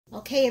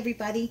Okay,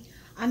 everybody,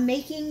 I'm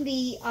making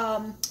the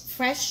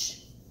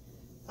fresh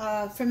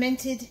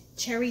fermented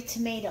cherry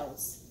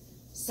tomatoes.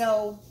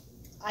 So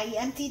I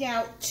emptied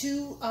out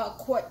 2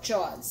 quart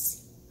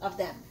jars of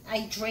them.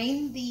 I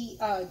drained the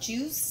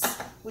juice,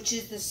 which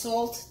is the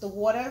salt, the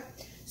water.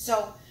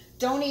 So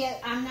don't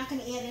add, I'm not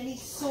going to add any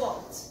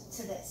salt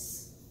to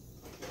this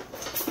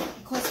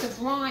because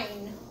the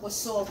brine was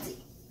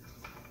salty.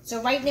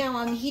 So right now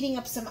I'm heating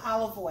up some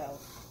olive oil,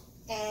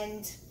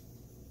 and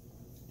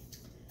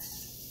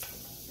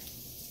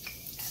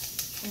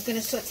I'm going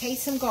to saute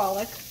some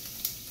garlic.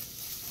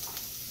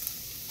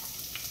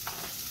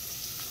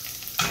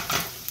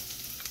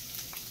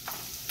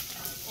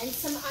 And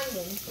some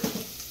onion,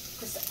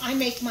 because I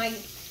make my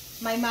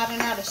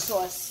marinara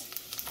sauce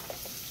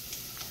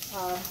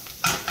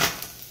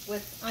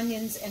with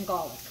onions and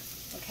garlic,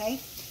 okay?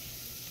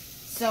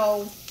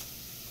 So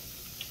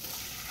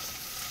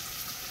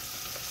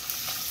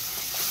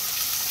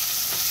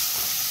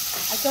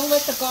I don't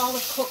let the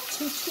garlic cook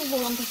too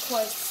long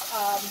because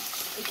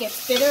it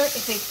gets bitter.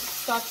 If it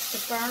starts to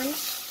burn,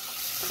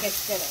 it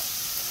gets bitter,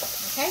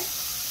 okay?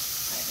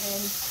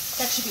 And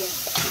that should be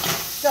enough.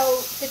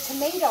 So the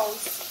tomatoes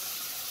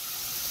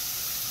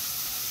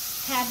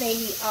have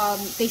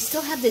they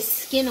still have this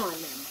skin on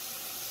them,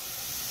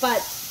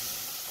 but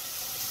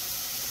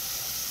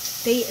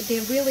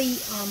they're really,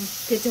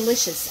 they're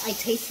delicious. I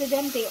tasted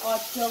them, they are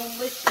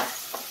delicious.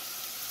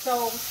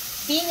 So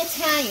being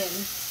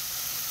Italian,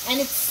 and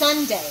it's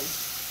Sunday,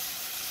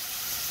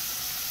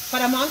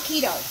 but I'm on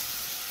keto,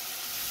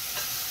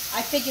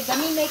 I figured let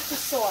me make the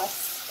sauce,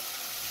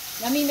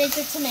 let me make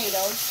the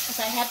tomatoes, because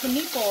I have the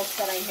meatballs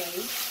that I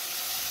made.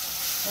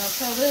 I'll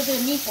put a little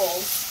bit of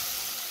meatballs.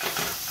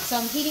 So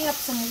I'm heating up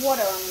some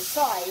water on the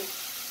side.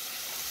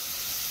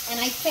 And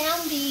I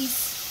found this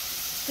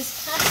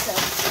pasta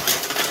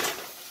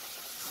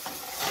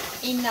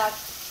in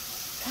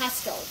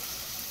Costco.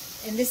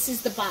 And this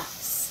is the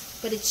box.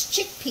 But it's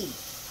chickpea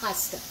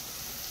pasta.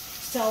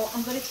 So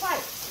I'm going to try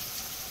it.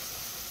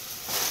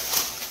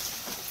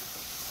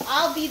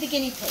 I'll be the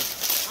guinea pig.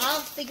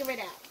 I'll figure it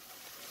out.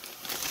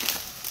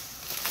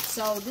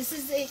 So this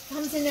is, it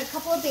comes in a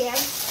couple of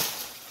bags.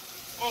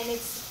 And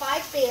it's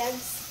 5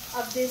 bags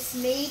of this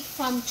made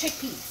from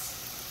chickpeas.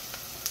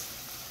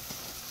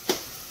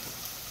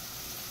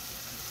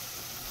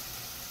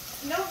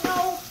 You don't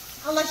know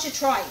unless you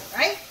try it,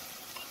 right?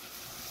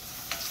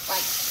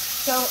 Right.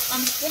 So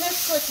I'm going to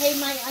saute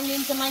my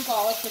onions and my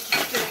garlic, which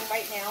it's doing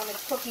right now, and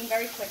it's cooking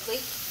very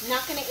quickly. I'm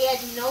not going to add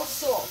no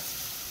salt,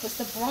 because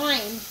the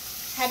brine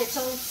had its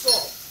own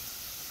salt.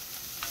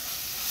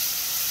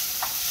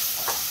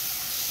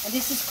 And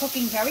this is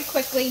cooking very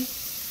quickly.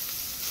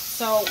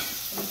 So,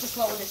 let me just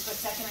lower this for a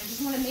second. I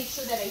just want to make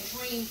sure that I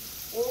drain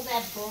all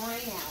that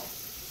brine out.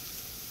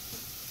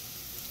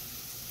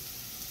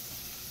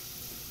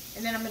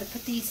 And then I'm going to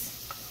put these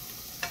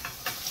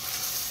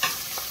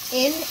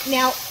in.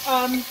 Now,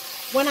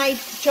 when I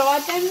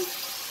jarred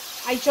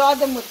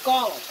them with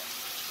garlic.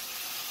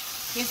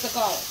 Here's the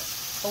garlic.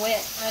 Oh,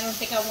 wait, I don't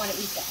think I want to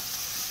eat that,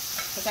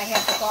 because I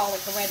have the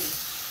garlic already.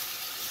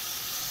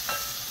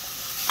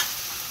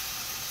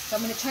 So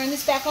I'm going to turn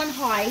this back on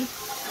high.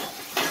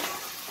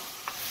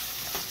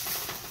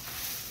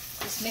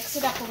 Mix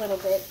it up a little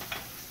bit.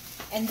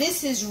 And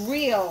this is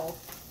real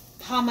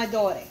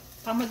pomodoro.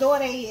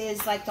 Pomodoro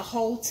is like the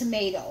whole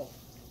tomato.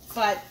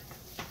 But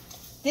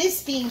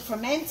this being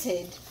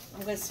fermented,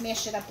 I'm going to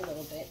smash it up a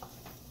little bit.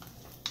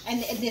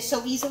 And they're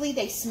so easily,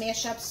 they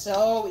smash up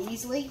so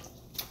easily.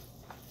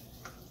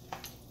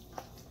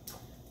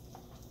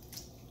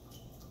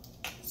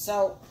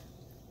 So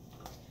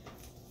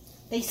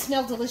they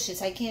smell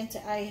delicious.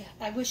 I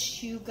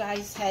wish you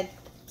guys had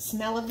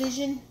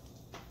smell-o-vision.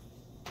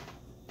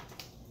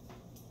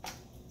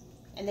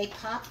 And they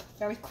pop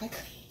very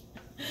quickly,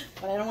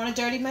 but I don't want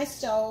to dirty my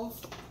stove.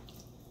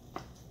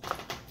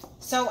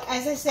 So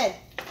as I said,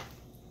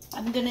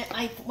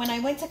 when I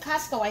went to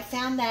Costco, I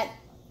found that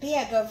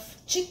bag of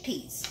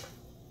chickpeas.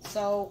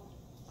 So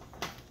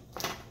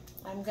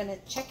I'm gonna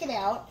check it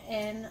out,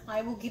 and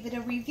I will give it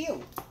a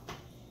review.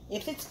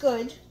 If it's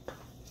good,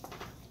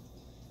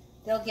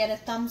 they'll get a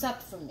thumbs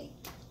up from me.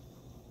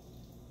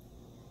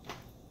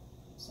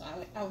 So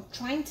I'm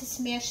trying to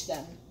smash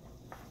them.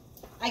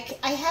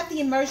 I have the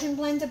immersion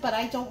blender, but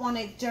I don't want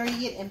to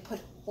dirty it and put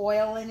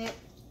oil in it,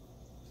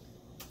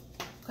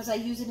 because I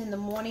use it in the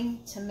morning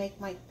to make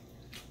my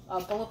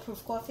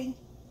bulletproof coffee.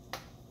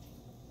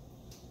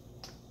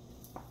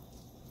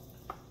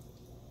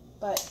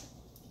 But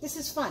this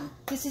is fun.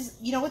 This is,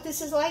 you know what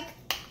this is like?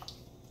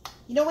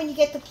 You know when you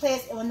get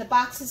when the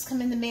boxes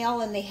come in the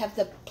mail and they have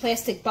the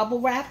plastic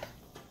bubble wrap,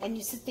 and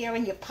you sit there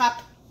and you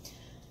pop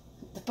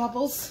the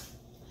bubbles?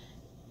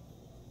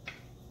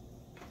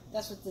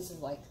 That's what this is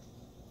like.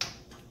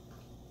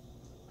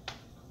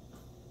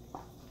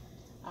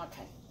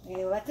 Okay, I'm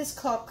going to let this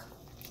cook,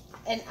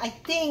 and I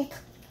think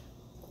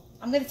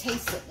I'm going to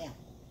taste it now.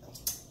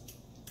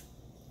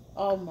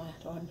 Oh my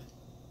God.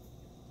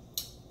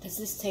 Does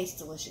this taste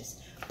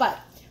delicious? But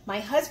my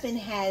husband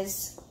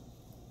has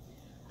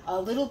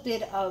a little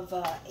bit of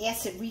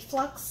acid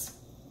reflux,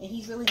 and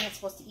he's really not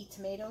supposed to eat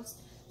tomatoes.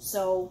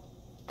 So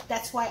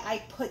that's why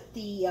I put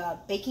the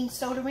baking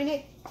soda in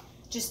it,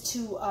 just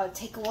to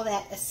take all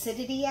that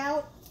acidity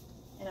out.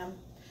 And I'm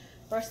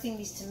bursting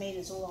these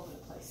tomatoes all over the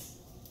place.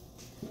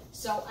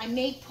 So I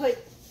may put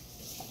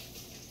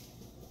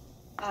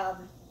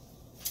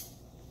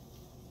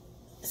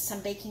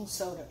some baking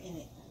soda in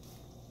it.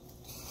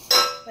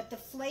 But the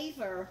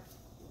flavor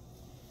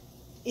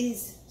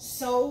is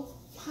so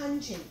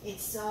pungent.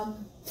 It's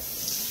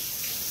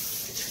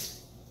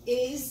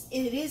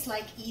it is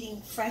like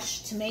eating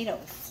fresh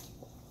tomatoes.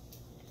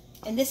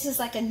 And this is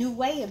like a new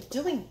way of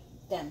doing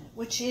them,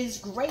 which is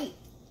great.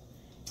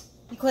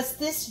 Because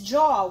this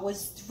jar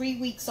was 3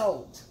 weeks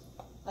old.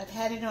 I've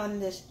had it on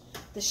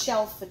the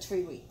shelf for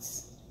 3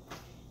 weeks.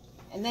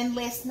 And then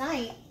last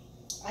night,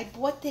 I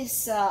bought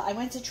this, I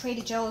went to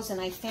Trader Joe's and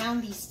I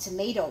found these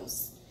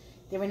tomatoes.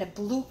 They're in a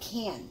blue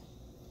can.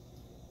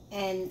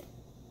 And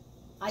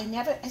I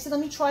said, let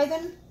me try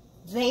them.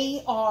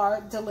 They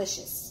are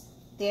delicious.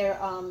 They're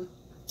a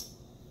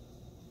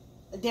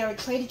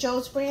Trader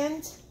Joe's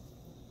brand.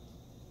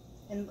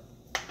 And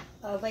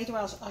later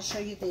I'll show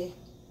you the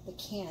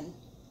can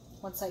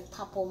once I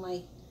pop all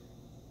my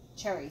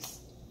cherries.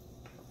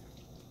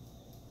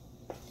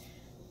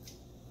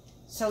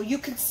 So you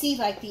can see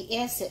like the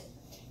acid.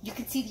 You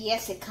can see the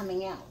acid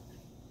coming out.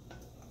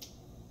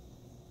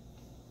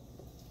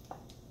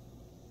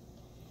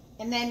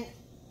 And then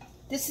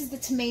this is the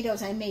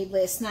tomatoes I made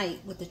last night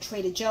with the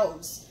Trader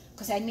Joe's,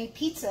 because I made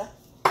pizza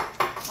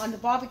on the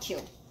barbecue.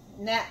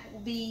 And that will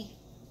be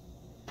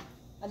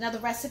another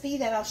recipe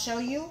that I'll show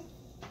you.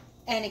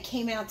 And it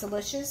came out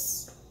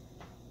delicious.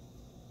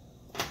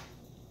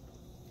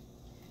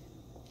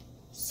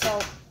 So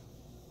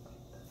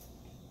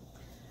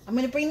I'm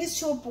going to bring this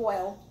to a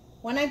boil.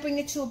 When I bring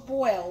it to a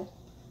boil,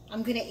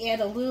 I'm going to add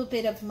a little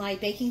bit of my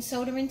baking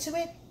soda into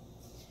it.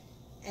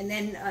 And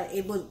then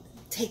it will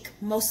take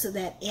most of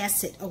that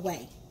acid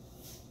away.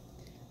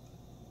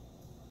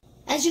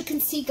 As you can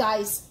see,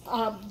 guys,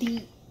 I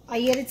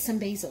added some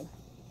basil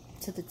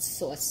to the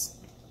sauce.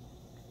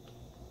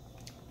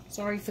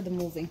 Sorry for the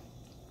moving.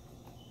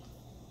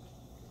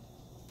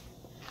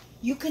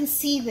 You can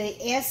see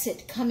the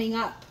acid coming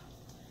up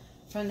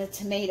from the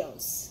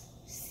tomatoes.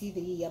 See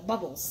the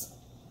bubbles.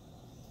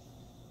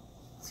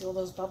 See all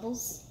those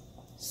bubbles?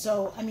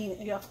 So, I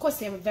mean, of course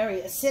they were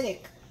very acidic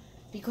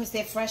because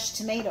they're fresh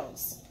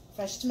tomatoes.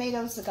 Fresh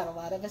tomatoes have got a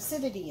lot of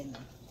acidity in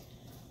them.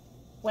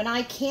 When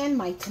I can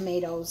my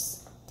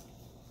tomatoes,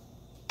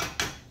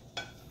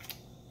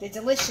 they're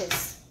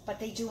delicious, but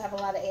they do have a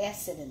lot of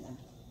acid in them.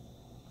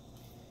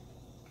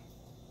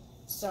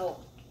 So,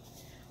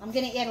 I'm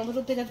going to add a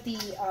little bit of the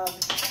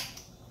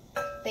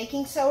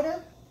baking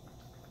soda.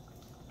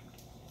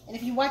 And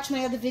if you watch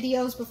my other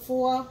videos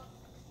before,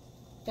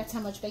 that's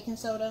how much baking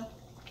soda.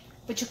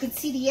 But you can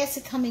see the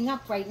acid coming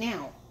up right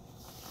now.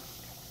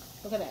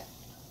 Look at that.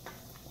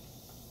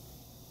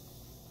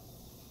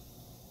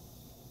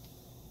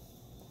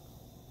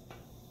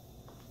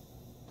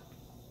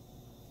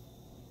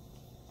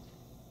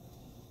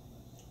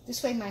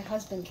 This way my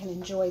husband can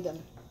enjoy them.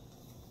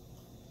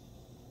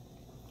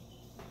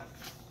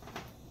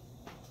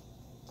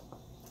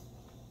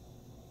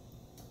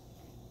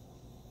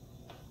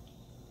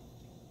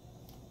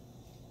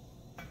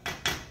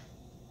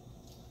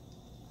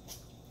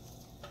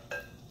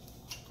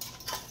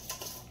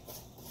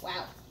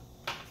 Wow.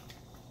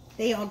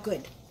 They are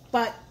good.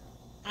 But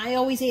I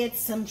always add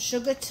some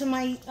sugar to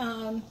my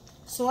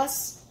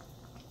sauce.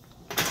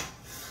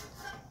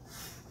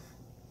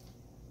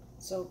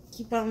 So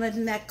keep on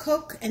letting that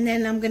cook, and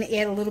then I'm going to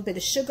add a little bit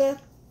of sugar,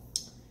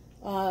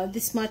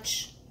 this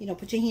much, you know,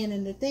 put your hand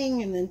in the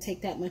thing and then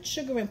take that much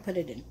sugar and put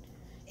it in.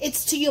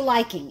 It's to your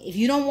liking. If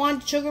you don't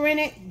want sugar in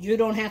it, you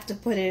don't have to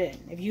put it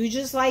in. If you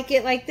just like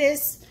it like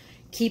this,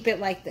 keep it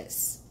like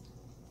this.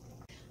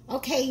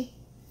 Okay,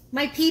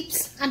 my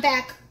peeps, I'm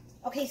back.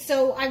 Okay,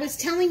 so I was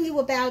telling you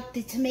about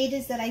the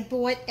tomatoes that I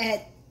bought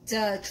at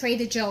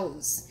Trader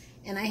Joe's,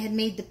 and I had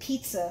made the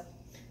pizza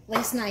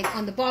last night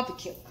on the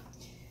barbecue.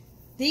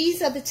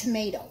 These are the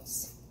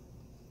tomatoes.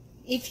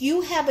 If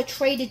you have a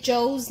Trader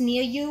Joe's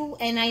near you,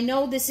 and I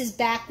know this is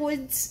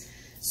backwards,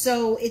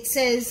 so it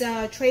says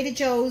Trader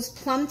Joe's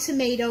plum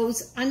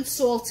tomatoes,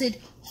 unsalted,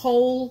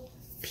 whole,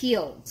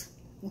 peeled.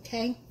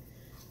 Okay?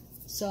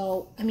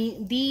 So, I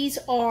mean, these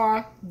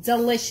are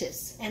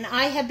delicious. And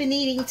I have been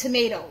eating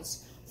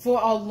tomatoes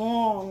for a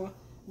long,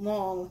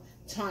 long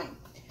time.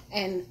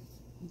 And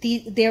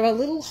they're a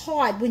little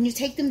hard. When you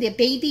take them, they're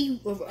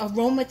baby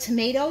aroma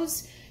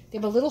tomatoes.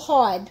 They're a little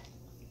hard.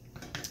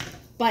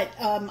 But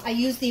I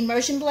use the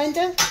immersion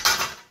blender,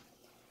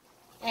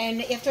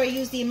 and after I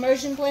use the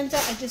immersion blender,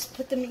 I just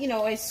put them, you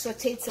know, I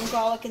sauteed some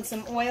garlic and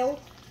some oil,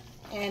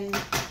 and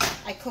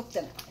I cooked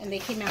them, and they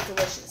came out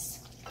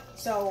delicious.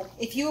 So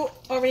if you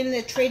are in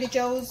the Trader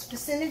Joe's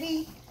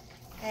vicinity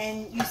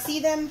and you see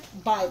them,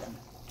 buy them,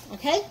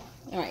 okay?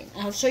 All right,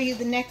 I'll show you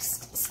the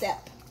next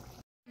step.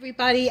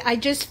 Everybody, I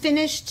just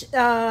finished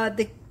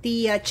the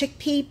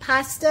chickpea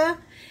pasta,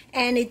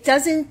 and it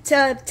doesn't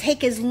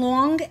take as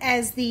long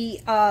as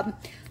the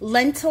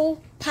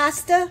lentil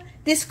pasta.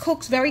 This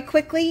cooks very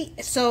quickly,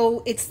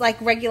 so it's like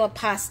regular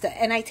pasta.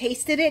 And I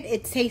tasted it.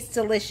 It tastes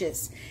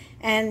delicious.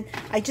 And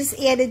I just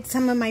added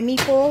some of my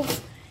meatballs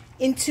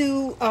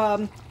into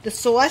the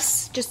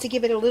sauce just to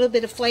give it a little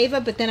bit of flavor,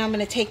 but then I'm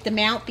going to take them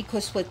out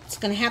because what's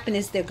going to happen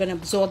is they're going to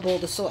absorb all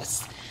the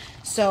sauce.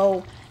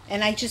 So,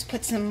 and I just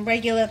put some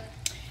regular,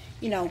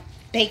 you know,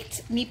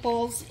 baked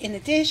meatballs in a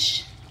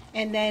dish.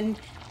 And then,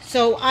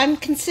 so I'm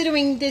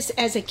considering this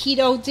as a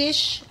keto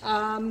dish,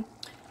 and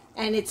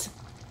it's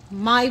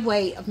my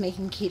way of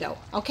making keto,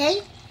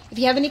 okay? If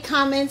you have any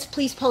comments,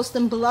 please post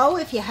them below.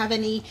 If you have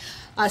any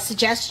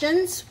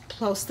suggestions,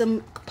 post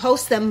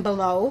them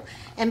below.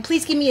 And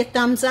please give me a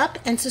thumbs up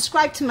and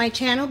subscribe to my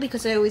channel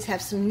because I always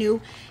have some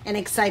new and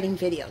exciting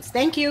videos.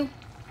 Thank you.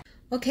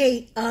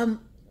 Okay,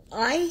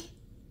 I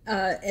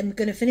am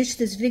going to finish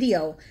this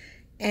video.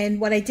 And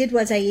what I did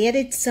was I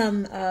added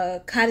some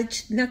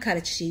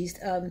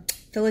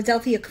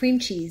Philadelphia cream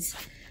cheese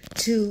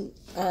to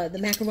the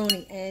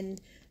macaroni. And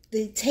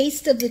the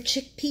taste of the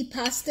chickpea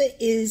pasta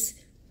is,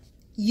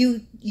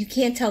 you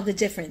can't tell the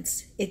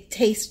difference. It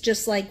tastes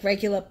just like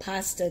regular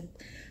pasta,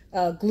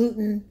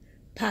 gluten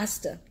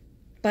pasta.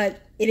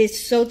 But it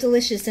is so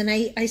delicious. And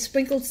I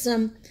sprinkled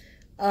some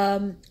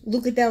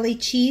Lucadelle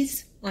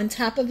cheese on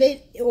top of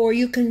it. Or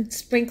you can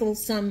sprinkle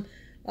some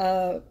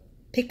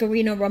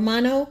Pecorino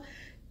Romano.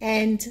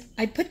 And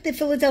I put the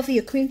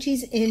Philadelphia cream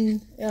cheese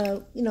in,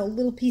 you know,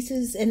 little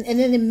pieces, and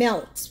then it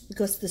melts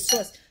because the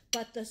sauce.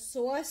 But the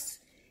sauce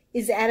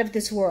is out of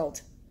this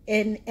world.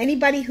 And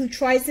anybody who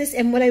tries this,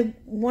 and what I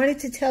wanted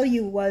to tell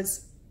you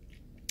was,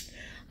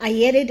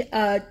 I added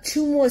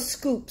 2 more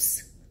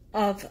scoops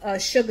of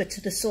sugar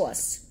to the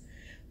sauce.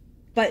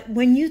 But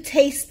when you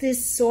taste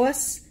this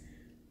sauce,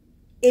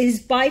 it is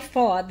by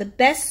far the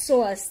best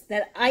sauce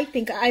that I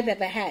think I've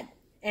ever had.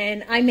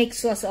 And I make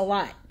sauce a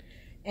lot.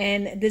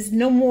 And there's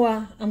no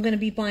more, I'm going to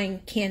be buying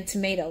canned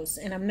tomatoes.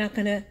 And I'm not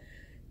going to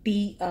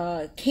be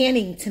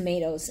canning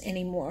tomatoes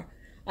anymore.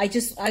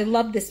 I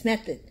love this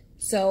method.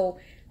 So,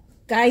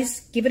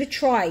 guys, give it a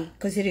try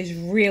because it is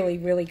really,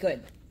 really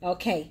good.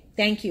 Okay,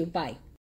 thank you. Bye.